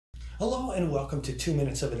Hello and welcome to 2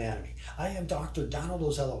 Minutes of Anatomy. I am Dr. Donald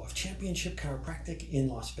Ozello of Championship Chiropractic in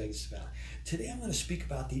Las Vegas Valley. Today I'm going to speak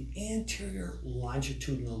about the anterior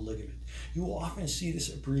longitudinal ligament. You will often see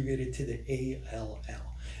this abbreviated to the ALL.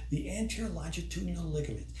 The anterior longitudinal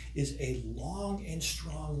ligament is a long and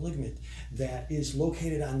strong ligament that is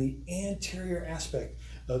located on the anterior aspect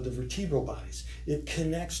of the vertebral bodies. It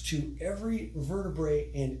connects to every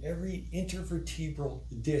vertebrae and every intervertebral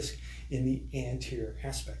disc in the anterior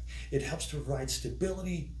aspect. It helps to provide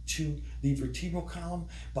stability to the vertebral column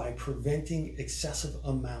by preventing excessive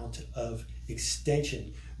amount of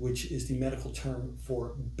extension, which is the medical term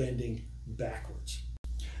for bending backwards.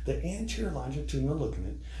 The anterior longitudinal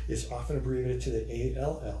ligament is often abbreviated to the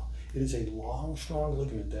ALL. It is a long, strong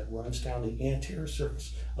ligament that runs down the anterior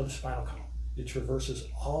surface of the spinal column. It traverses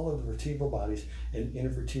all of the vertebral bodies and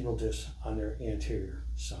intervertebral discs on their anterior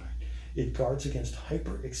side. It guards against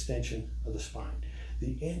hyperextension of the spine.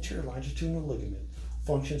 The anterior longitudinal ligament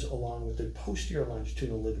functions along with the posterior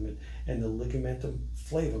longitudinal ligament and the ligamentum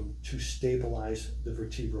flavum to stabilize the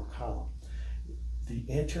vertebral column. The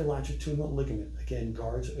anterior longitudinal ligament again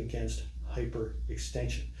guards against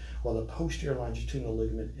hyperextension, while the posterior longitudinal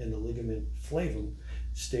ligament and the ligament flavum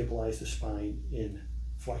stabilize the spine in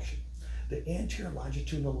flexion. The anterior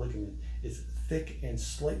longitudinal ligament is thick and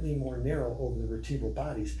slightly more narrow over the vertebral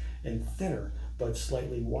bodies and thinner but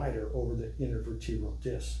slightly wider over the intervertebral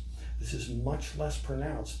discs. This is much less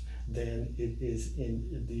pronounced than it is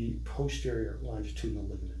in the posterior longitudinal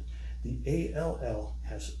ligament. The ALL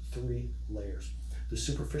has 3 layers: the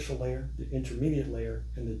superficial layer, the intermediate layer,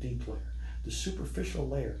 and the deep layer. The superficial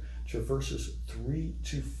layer traverses 3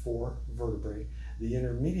 to 4 vertebrae. The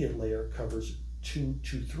intermediate layer covers 2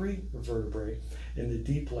 to 3 vertebrae, and the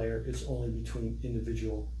deep layer is only between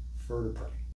individual vertebrae.